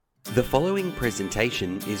The following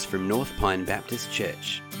presentation is from North Pine Baptist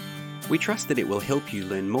Church. We trust that it will help you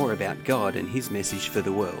learn more about God and His message for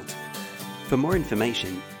the world. For more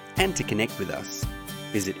information and to connect with us,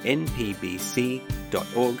 visit npbc.org.au.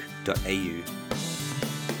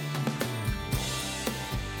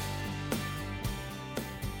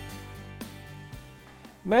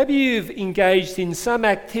 Maybe you've engaged in some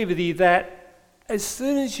activity that as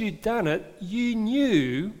soon as you'd done it, you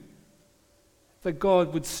knew that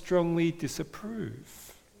God would strongly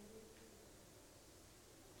disapprove.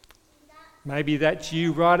 Maybe that's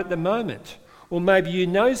you right at the moment, or maybe you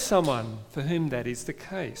know someone for whom that is the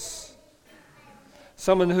case.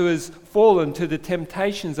 Someone who has fallen to the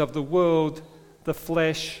temptations of the world, the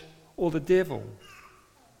flesh, or the devil.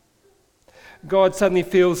 God suddenly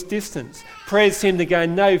feels distance. Prayers seem to go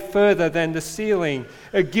no further than the ceiling.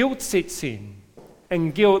 Guilt sets in,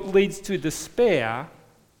 and guilt leads to despair,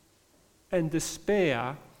 and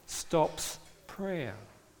despair stops prayer.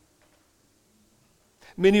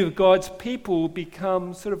 Many of God's people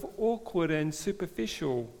become sort of awkward and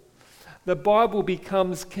superficial. The Bible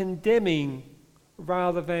becomes condemning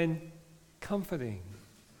rather than comforting.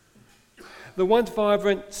 The once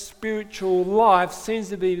vibrant spiritual life seems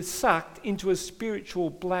to be sucked into a spiritual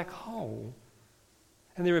black hole,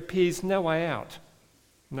 and there appears no way out.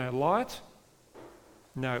 No light,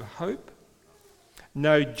 no hope,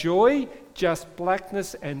 no joy, just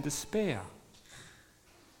blackness and despair.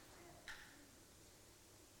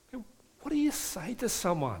 What do you say to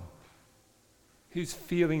someone who's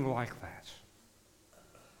feeling like that?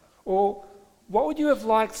 Or what would you have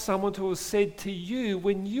liked someone to have said to you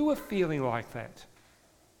when you were feeling like that?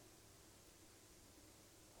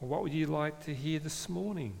 Or what would you like to hear this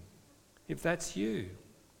morning, if that's you?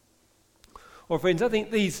 Well, friends, I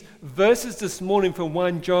think these verses this morning from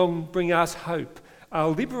 1 John bring us hope, a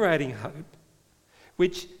liberating hope,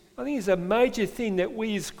 which I think is a major thing that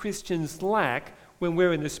we as Christians lack when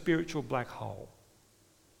we're in the spiritual black hole.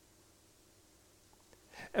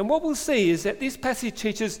 And what we'll see is that this passage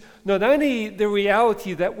teaches not only the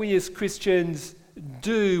reality that we as Christians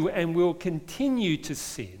do and will continue to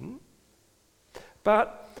sin,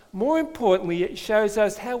 but more importantly, it shows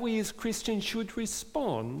us how we as Christians should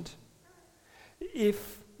respond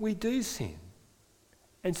if we do sin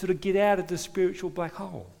and sort of get out of the spiritual black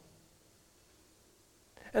hole.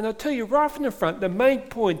 And I'll tell you right from the front, the main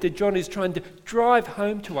point that John is trying to drive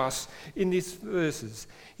home to us in these verses.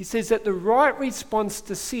 He says that the right response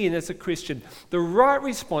to sin as a Christian, the right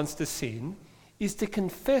response to sin is to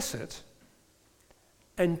confess it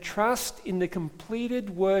and trust in the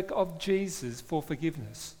completed work of Jesus for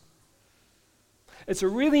forgiveness. It's a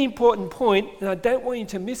really important point, and I don't want you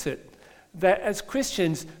to miss it, that as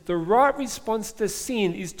Christians, the right response to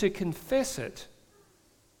sin is to confess it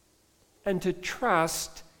and to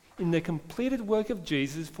trust in the completed work of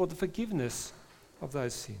Jesus for the forgiveness of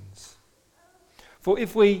those sins. For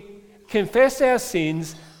if we confess our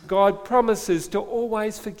sins, God promises to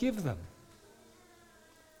always forgive them.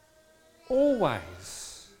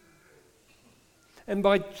 Always. And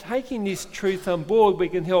by taking this truth on board, we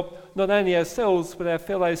can help not only ourselves, but our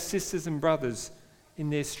fellow sisters and brothers in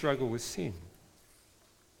their struggle with sin.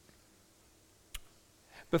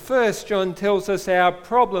 But first, John tells us our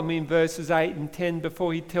problem in verses 8 and 10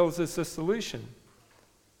 before he tells us the solution.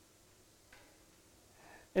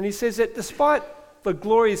 And he says that despite the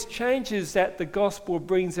glorious changes that the gospel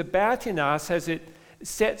brings about in us as it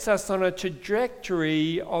sets us on a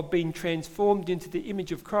trajectory of being transformed into the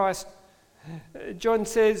image of Christ, John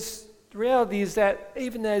says the reality is that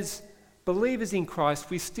even as believers in Christ,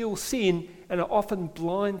 we still sin and are often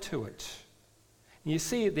blind to it. And you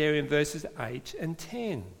see it there in verses 8 and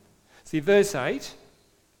 10. See, verse 8,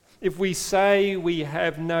 if we say we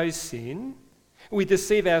have no sin, we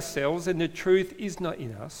deceive ourselves and the truth is not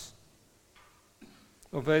in us.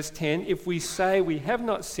 Or verse 10, if we say we have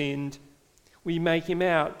not sinned, we make him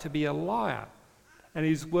out to be a liar and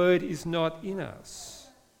his word is not in us.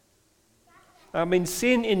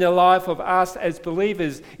 Sin in the life of us as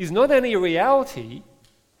believers is not only a reality,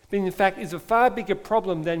 but in fact is a far bigger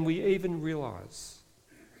problem than we even realise.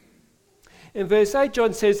 In verse 8,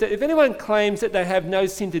 John says that if anyone claims that they have no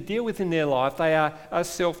sin to deal with in their life, they are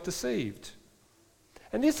self-deceived.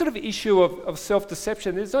 And this sort of issue of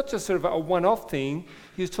self-deception is not just sort of a one-off thing.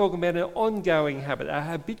 He's talking about an ongoing habit, a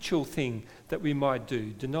habitual thing that we might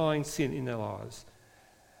do, denying sin in our lives.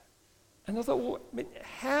 And I thought,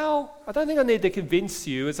 I don't think I need to convince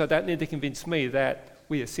you, as I don't need to convince me, that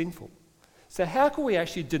we are sinful. So how can we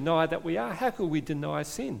actually deny that we are? How can we deny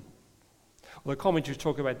sin? Well, the commentaries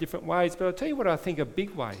talk about different ways, but I'll tell you what I think a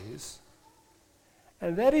big way is.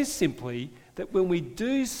 And that is simply that when we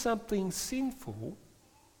do something sinful,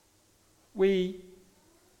 we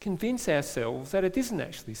convince ourselves that it isn't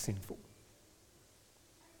actually sinful.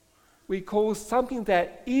 We call something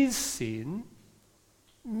that is sin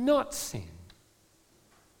not sin.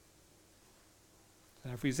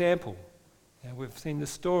 So for example, we've seen the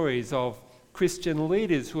stories of Christian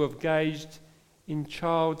leaders who have engaged in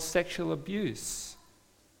child sexual abuse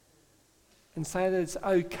and say that it's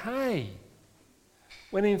okay,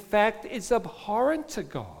 when in fact it's abhorrent to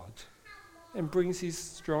God and brings his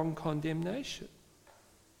strong condemnation.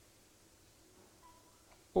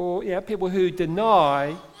 Or people who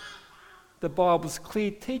deny the Bible's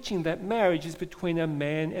clear teaching that marriage is between a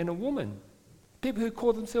man and a woman. People who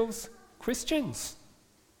call themselves Christians,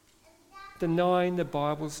 denying the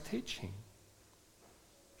Bible's teaching.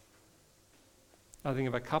 I think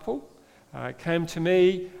of a couple came to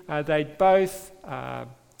me. They'd both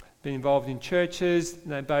been involved in churches,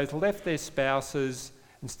 and they both left their spouses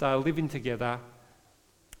and started living together,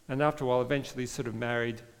 and after a while eventually sort of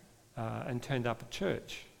married and turned up at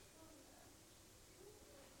church.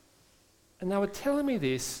 And they were telling me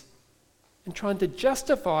this and trying to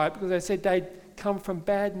justify it because they said they'd come from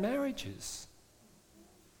bad marriages.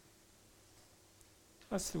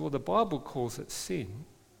 I said, well, the Bible calls it sin.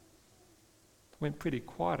 Went pretty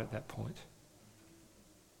quiet at that point.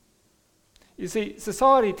 You see,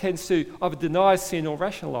 society tends to either deny sin or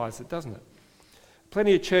rationalise it, doesn't it?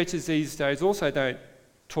 Plenty of churches these days also don't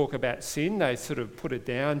talk about sin. They sort of put it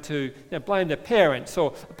down to blame the parents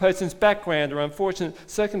or a person's background or unfortunate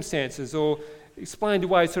circumstances, or explained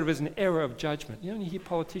away sort of as an error of judgment. You know when you hear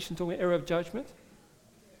politicians talking about error of judgment?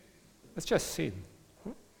 It's just sin.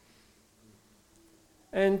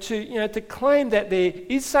 And to claim that there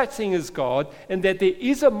is such thing as God and that there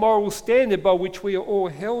is a moral standard by which we are all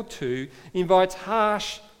held to invites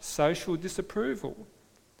harsh social disapproval.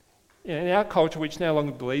 In our culture, which no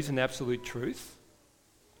longer believes in absolute truth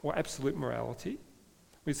or absolute morality,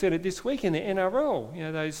 we said it this week in the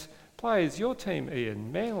NRL. Those players, your team,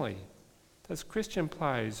 Ian, Manly, those Christian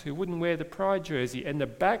players who wouldn't wear the Pride jersey, and the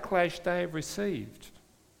backlash they have received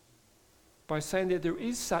by saying that there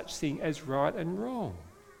is such thing as right and wrong.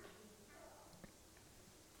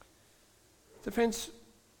 So friends,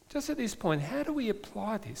 just at this point, how do we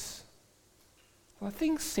apply this? Well, I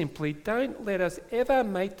think simply don't let us ever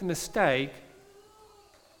make the mistake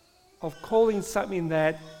of calling something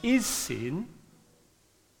that is sin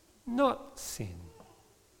not sin.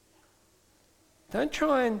 Don't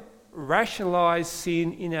try and rationalise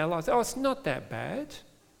sin in our lives. Oh, it's not that bad.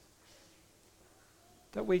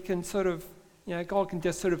 That we can sort of, God can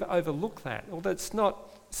just sort of overlook that, or that it's not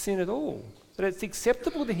sin at all, that it's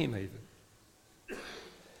acceptable to him even.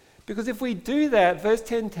 Because if we do that, verse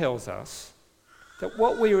 10 tells us that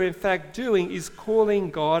what we are in fact doing is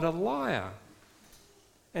calling God a liar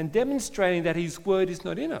and demonstrating that his word is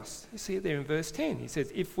not in us. You see it there in verse 10. He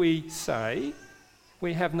says, if we say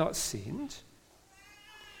we have not sinned,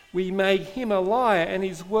 we make him a liar and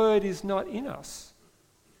his word is not in us.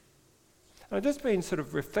 And I've just been sort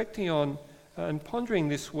of reflecting on and pondering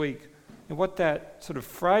this week and what that sort of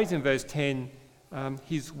phrase in verse 10,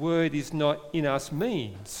 his word is not in us,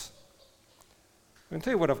 means. I can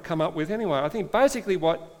tell you what I've come up with anyway. I think basically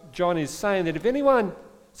what John is saying, that if anyone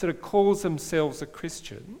sort of calls themselves a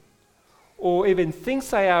Christian, or even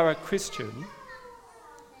thinks they are a Christian,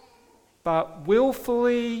 but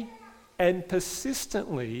willfully and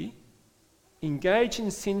persistently engage in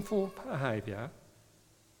sinful behaviour,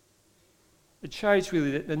 it shows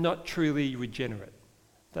really that they're not truly regenerate,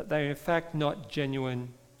 that they're in fact not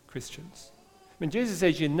genuine Christians. When Jesus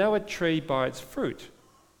says, you know a tree by its fruit.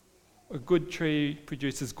 A good tree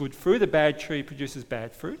produces good fruit, a bad tree produces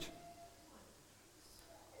bad fruit.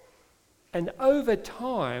 And over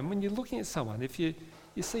time, when you're looking at someone, if you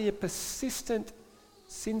see a persistent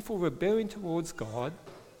sinful rebellion towards God,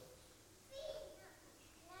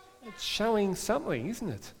 it's showing something, isn't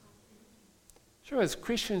it? Sure, as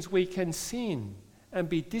Christians we can sin and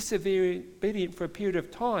be disobedient for a period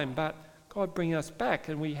of time, but God brings us back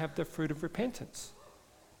and we have the fruit of repentance.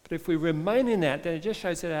 But if we remain in that, then it just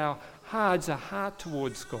shows that our hearts are hard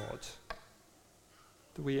towards God,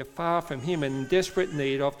 that we are far from him and in desperate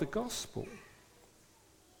need of the gospel.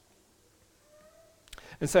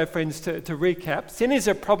 And so, friends, to recap, sin is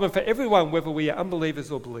a problem for everyone, whether we are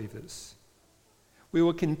unbelievers or believers. We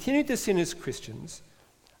will continue to sin as Christians,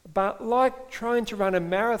 but like trying to run a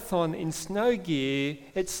marathon in snow gear,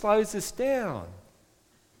 it slows us down.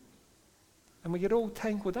 And we get all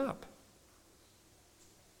tangled up.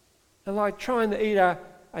 And like trying to eat a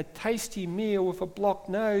tasty meal with a blocked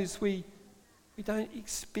nose, we We don't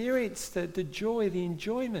experience the joy, the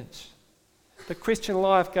enjoyment. The Christian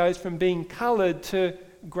life goes from being coloured to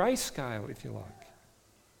grayscale, if you like.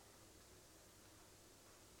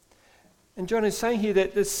 And John is saying here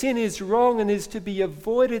that the sin is wrong and is to be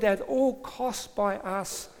avoided at all costs by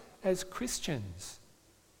us as Christians.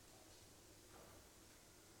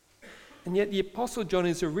 And yet the Apostle John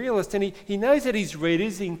is a realist, and he knows that his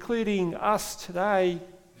readers, including us today,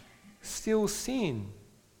 still sin.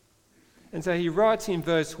 And so he writes in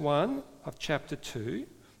verse 1 of chapter 2,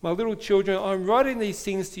 "My little children, I'm writing these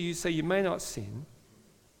things to you so you may not sin.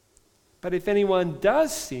 But if anyone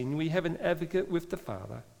does sin, we have an advocate with the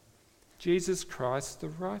Father, Jesus Christ the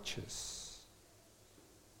righteous."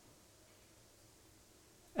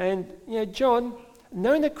 And, John,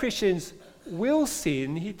 knowing that Christians will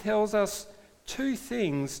sin, he tells us two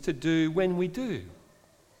things to do when we do.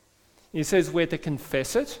 He says we're to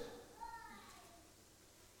confess it,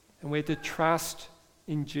 and we're to trust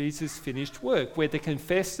in Jesus' finished work. We're to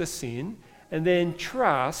confess the sin and then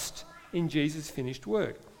trust in Jesus' finished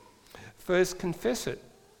work. First, confess it.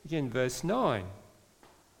 Again, verse 9.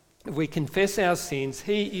 If we confess our sins,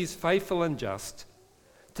 he is faithful and just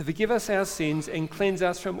to forgive us our sins and cleanse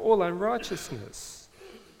us from all unrighteousness.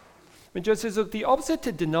 When John says, look, the opposite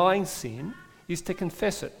to denying sin is to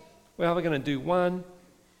confess it. We're either going to do one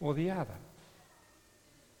or the other.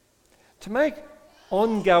 To make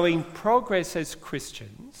ongoing progress as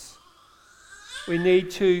Christians, we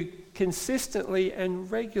need to consistently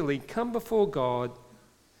and regularly come before God,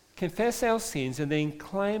 confess our sins, and then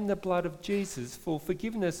claim the blood of Jesus for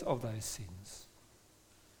forgiveness of those sins.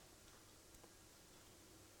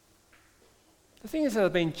 The thing is that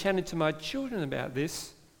I've been chatting to my children about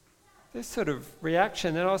this sort of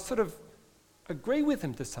reaction, and I sort of agree with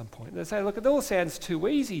them to some point. They say, look, it all sounds too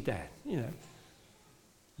easy, Dad.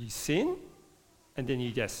 You sin, and then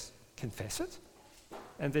you just confess it,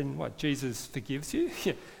 and then what, Jesus forgives you?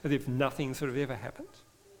 As if nothing sort of ever happened.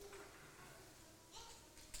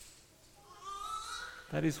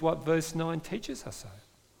 That is what verse 9 teaches us, though.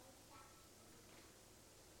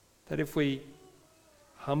 That if we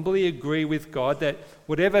humbly agree with God that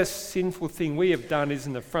whatever sinful thing we have done is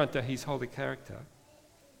an affront to his holy character,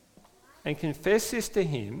 and confess this to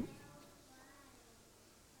him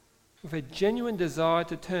with a genuine desire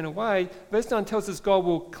to turn away, verse 9 tells us God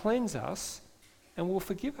will cleanse us and will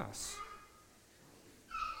forgive us.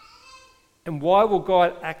 And why will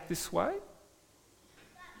God act this way?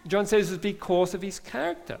 John says it's because of his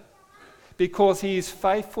character, because he is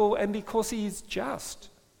faithful and because he is just.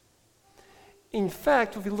 In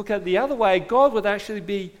fact, if we look at it the other way, God would actually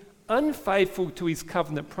be unfaithful to his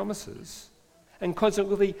covenant promises and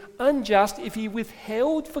consequently unjust if he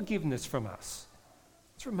withheld forgiveness from us.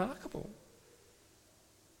 It's remarkable.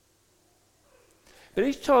 But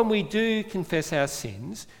each time we do confess our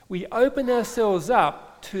sins, we open ourselves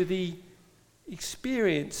up to the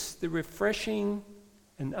experience, the refreshing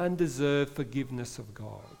and undeserved forgiveness of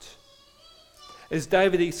God. As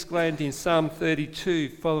David exclaimed in Psalm 32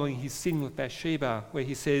 following his sin with Bathsheba, where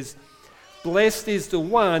he says, "Blessed is the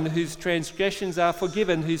one whose transgressions are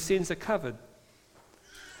forgiven, whose sins are covered.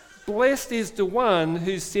 Blessed is the one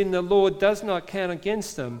whose sin the Lord does not count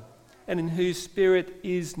against them, and in whose spirit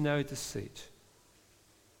is no deceit.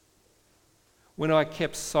 When I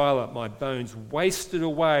kept silent, my bones wasted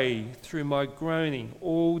away through my groaning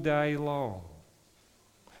all day long.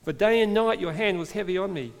 For day and night your hand was heavy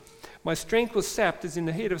on me. My strength was sapped as in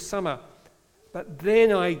the heat of summer. But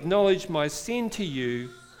then I acknowledged my sin to you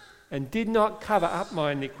and did not cover up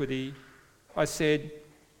my iniquity. I said,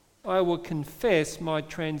 I will confess my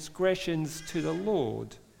transgressions to the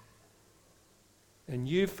Lord, and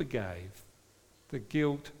you forgave the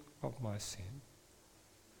guilt of my sin."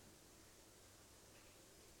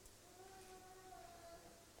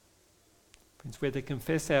 Friends, we're to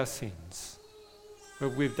confess our sins,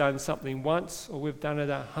 whether we've done something once or we've done it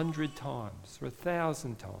 100 times or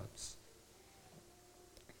 1,000 times.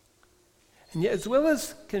 And yet, as well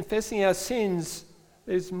as confessing our sins,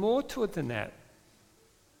 there's more to it than that.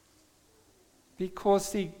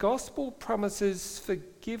 Because the gospel promises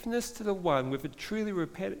forgiveness to the one with a truly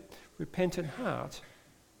repentant heart.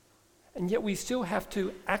 And yet we still have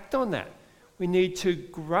to act on that. We need to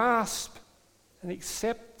grasp and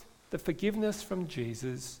accept the forgiveness from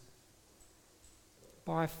Jesus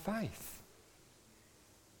by faith.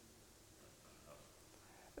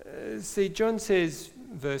 See, John says,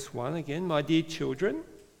 verse 1 again, "My dear children,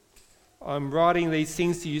 I'm writing these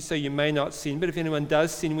things to you so you may not sin, but if anyone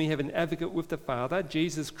does sin, we have an advocate with the Father,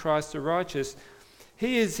 Jesus Christ the righteous.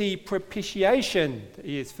 He is the propitiation," the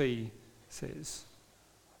ESV says,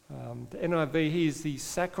 The NIV, he is the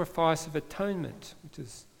sacrifice of atonement, which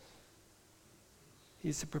is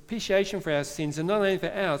he's the propitiation for our sins, and not only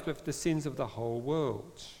for ours, but for the sins of the whole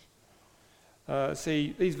world.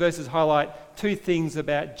 See, these verses highlight two things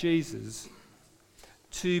about Jesus,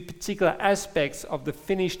 two particular aspects of the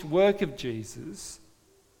finished work of Jesus,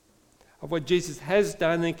 of what Jesus has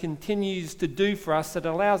done and continues to do for us that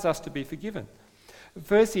allows us to be forgiven.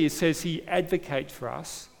 Firstly, it says he advocates for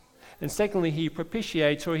us. And secondly, he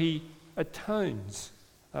propitiates, or he atones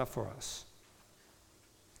for us.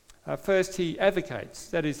 First, he advocates.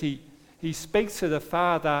 That is, he speaks to the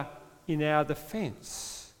Father in our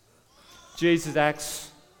defence. Jesus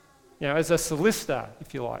acts, as a solicitor,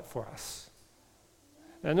 if you like, for us.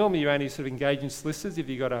 Now, normally you only sort of engage in solicitors if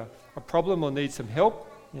you've got a problem or need some help.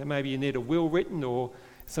 Maybe you need a will written or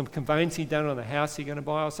some conveyancing done on the house you're going to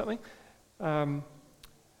buy or something.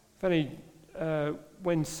 Funny,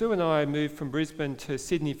 when Sue and I moved from Brisbane to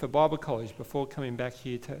Sydney for Bible college before coming back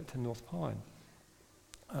here to North Pine,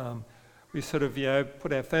 we sort of,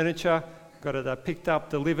 put our furniture, got it picked up,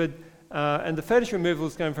 delivered, and the furniture removal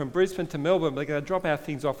is going from Brisbane to Melbourne. They're going to drop our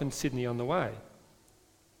things off in Sydney on the way.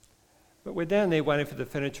 But we're down there waiting for the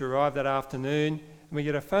furniture to arrive that afternoon, and we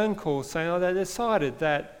get a phone call saying, they decided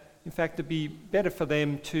that, in fact, it'd be better for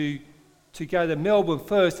them to go to Melbourne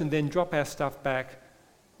first and then drop our stuff back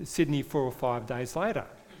to Sydney 4 or 5 days later,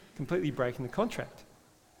 completely breaking the contract.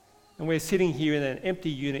 And we're sitting here in an empty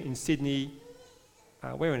unit in Sydney.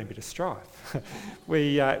 We're in a bit of strife.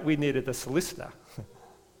 We needed a solicitor.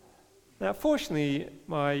 Now, fortunately,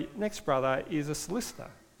 my next brother is a solicitor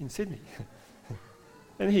in Sydney.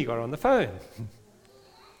 And he got on the phone.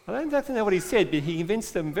 I don't exactly know what he said, but he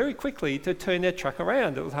convinced them very quickly to turn their truck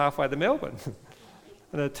around. It was halfway to Melbourne.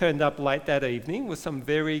 And it turned up late that evening with some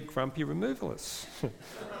very grumpy removalists.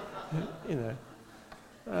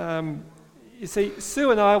 You see,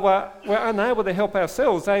 Sue and I were unable to help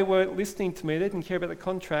ourselves. They weren't listening to me. They didn't care about the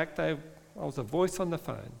contract. I was a voice on the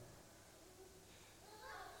phone.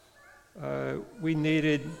 We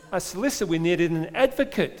needed a solicitor. We needed an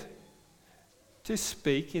advocate to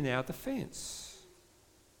speak in our defence.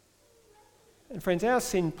 And friends, our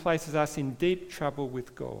sin places us in deep trouble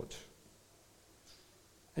with God.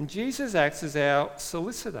 And Jesus acts as our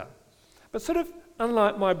solicitor. But sort of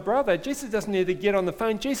unlike my brother, Jesus doesn't need to get on the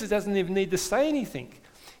phone. Jesus doesn't even need to say anything.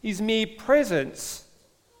 His mere presence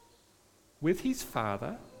with his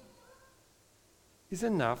Father is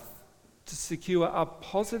enough to secure a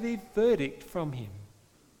positive verdict from him.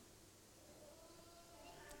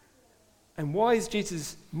 And why is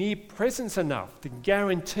Jesus' mere presence enough to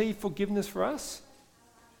guarantee forgiveness for us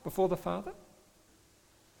before the Father?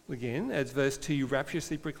 Again, as verse 2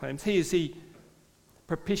 rapturously proclaims, he is the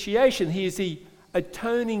propitiation, he is the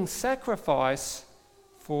atoning sacrifice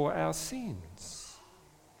for our sins.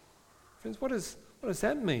 Friends, what does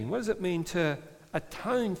that mean? What does it mean to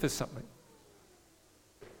atone for something?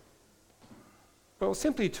 Well,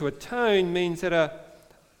 simply to atone means that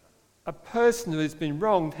a person who has been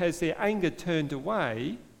wronged has their anger turned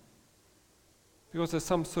away because of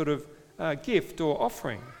some sort of gift or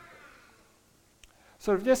offering.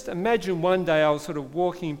 Sort of just imagine one day I was sort of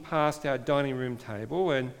walking past our dining room table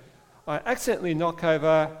and I accidentally knock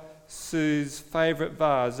over Sue's favourite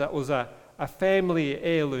vase. That was a family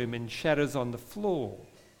heirloom and shatters on the floor.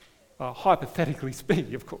 Hypothetically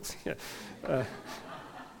speaking, of course.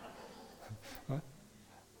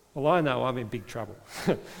 Well, I know I'm in big trouble.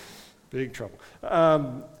 Big trouble.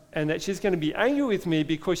 And that she's going to be angry with me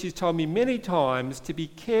because she's told me many times to be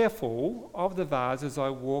careful of the vase as I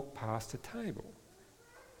walk past the table.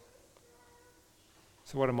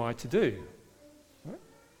 So what am I to do?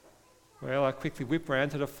 Well, I quickly whip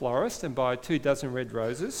round to the florist and buy 24 red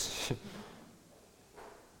roses.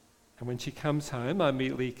 And when she comes home, I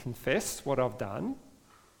immediately confess what I've done,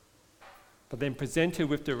 but then present her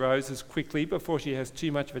with the roses quickly before she has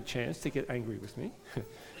too much of a chance to get angry with me.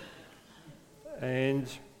 And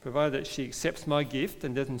provided that she accepts my gift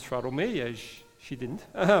and doesn't throttle me, as she didn't,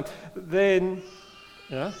 then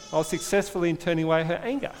I'll successfully in turning away her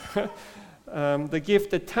anger. The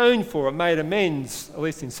gift atoned for it, made amends, at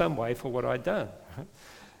least in some way, for what I'd done.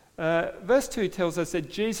 Verse 2 tells us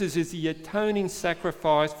that Jesus is the atoning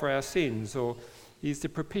sacrifice for our sins, or he's the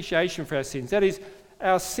propitiation for our sins. That is,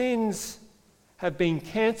 our sins have been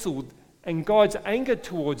cancelled and God's anger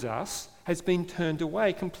towards us has been turned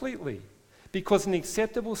away completely because an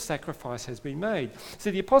acceptable sacrifice has been made.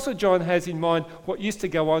 So the Apostle John has in mind what used to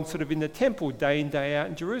go on sort of in the temple day in, day out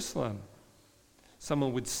in Jerusalem.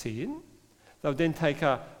 Someone would sin. They would then take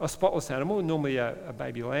a spotless animal, normally a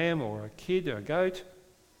baby lamb or a kid or a goat,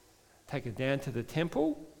 take it down to the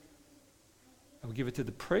temple, They would give it to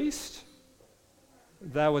the priest.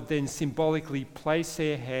 They would then symbolically place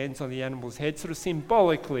their hands on the animal's head, sort of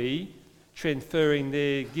symbolically transferring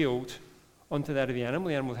their guilt onto that of the animal.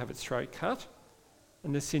 The animal would have its throat cut,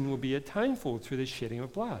 and the sin will be atoned for through the shedding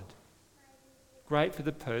of blood. Great for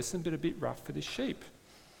the person, but a bit rough for the sheep.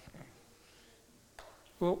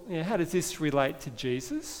 Well, how does this relate to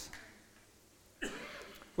Jesus?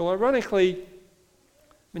 Well, ironically,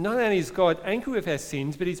 not only is God angry with our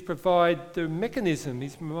sins, but he's provided the mechanism,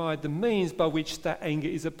 he's provided the means by which that anger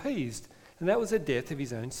is appeased. And that was the death of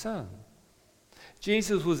his own son.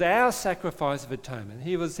 Jesus was our sacrifice of atonement.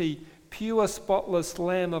 He was the pure, spotless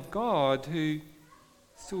Lamb of God who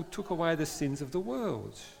still took away the sins of the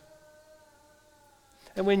world.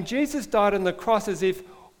 And when Jesus died on the cross, as if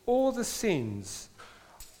all the sins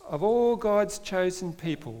of all God's chosen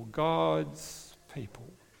people, God's people,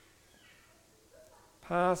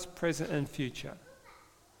 past, present and future,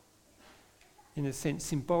 in a sense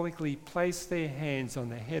symbolically placed their hands on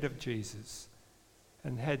the head of Jesus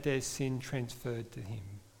and had their sin transferred to him.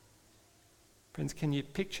 Friends, can you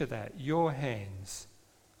picture that? Your hands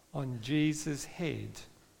on Jesus' head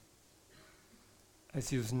as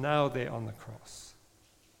he was nailed there on the cross.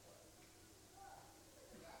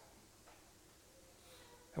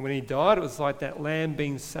 And when he died, it was like that lamb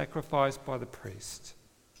being sacrificed by the priest.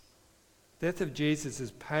 The death of Jesus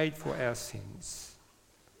has paid for our sins.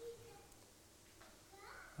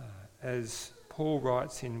 As Paul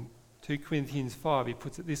writes in 2 Corinthians 5, he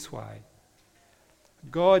puts it this way: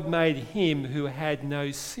 God made him who had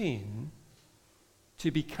no sin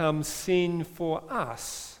to become sin for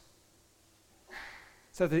us,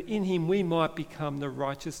 so that in him we might become the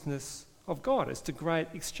righteousness of God. It's the great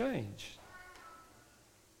exchange.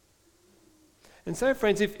 And so,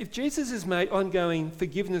 friends, if Jesus has made ongoing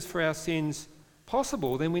forgiveness for our sins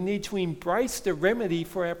possible, then we need to embrace the remedy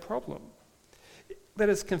for our problem. Let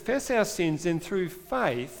us confess our sins and through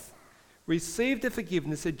faith receive the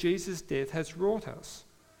forgiveness that Jesus' death has wrought us.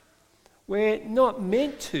 We're not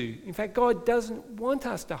meant to. In fact, God doesn't want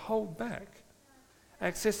us to hold back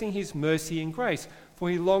accessing his mercy and grace, for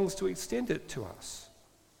he longs to extend it to us.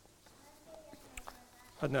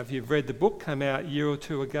 I don't know if you've read the book, came out a year or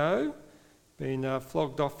two ago. Been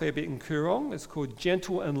flogged off a fair bit in Koorong. It's called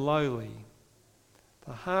Gentle and Lowly,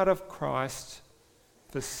 The Heart of Christ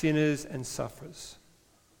for Sinners and Sufferers.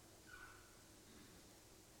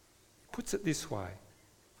 He puts it this way.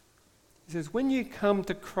 He says, when you come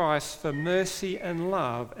to Christ for mercy and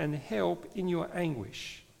love and help in your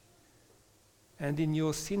anguish and in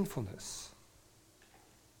your sinfulness,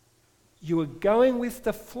 you are going with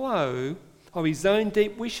the flow of his own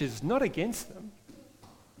deep wishes, not against them.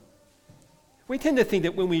 We tend to think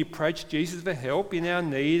that when we approach Jesus for help in our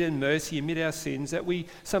need and mercy amid our sins, that we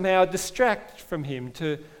somehow distract from him,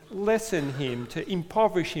 to lessen him, to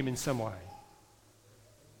impoverish him in some way.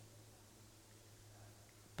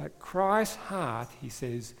 But Christ's heart, he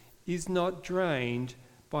says, is not drained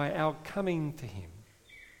by our coming to him.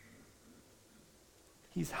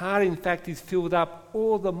 His heart, in fact, is filled up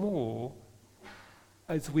all the more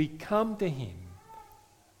as we come to him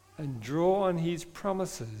and draw on his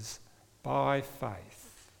promises by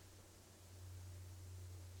faith.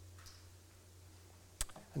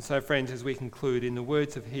 And so, friends, as we conclude, in the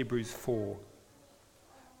words of Hebrews 4,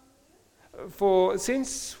 for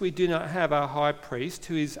since we do not have a high priest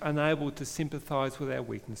who is unable to sympathise with our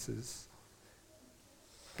weaknesses,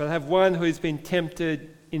 but have one who has been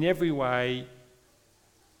tempted in every way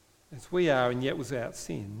as we are and yet without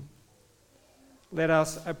sin, let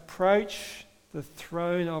us approach the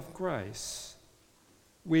throne of grace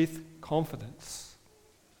with confidence,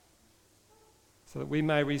 so that we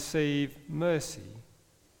may receive mercy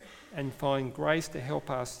and find grace to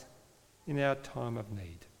help us in our time of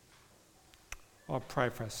need. I pray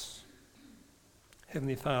for us.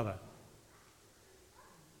 Heavenly Father,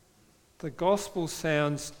 the gospel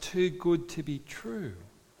sounds too good to be true,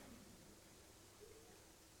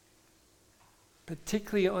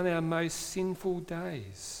 particularly on our most sinful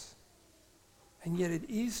days, and yet it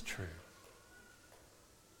is true.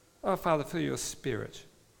 Oh, Father, through your Spirit,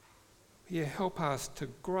 will you help us to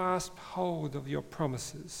grasp hold of your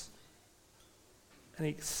promises and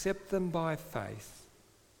accept them by faith,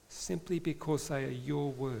 simply because they are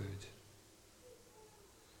your word.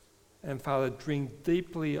 And Father, drink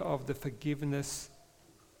deeply of the forgiveness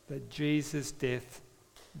that Jesus' death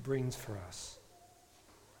brings for us.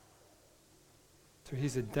 Through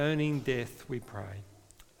his atoning death we pray.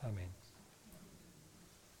 Amen.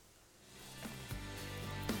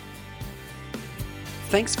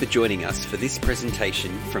 Thanks for joining us for this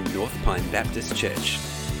presentation from North Pine Baptist Church.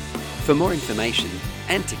 For more information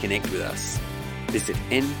and to connect with us, visit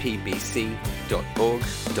npbc.org.au.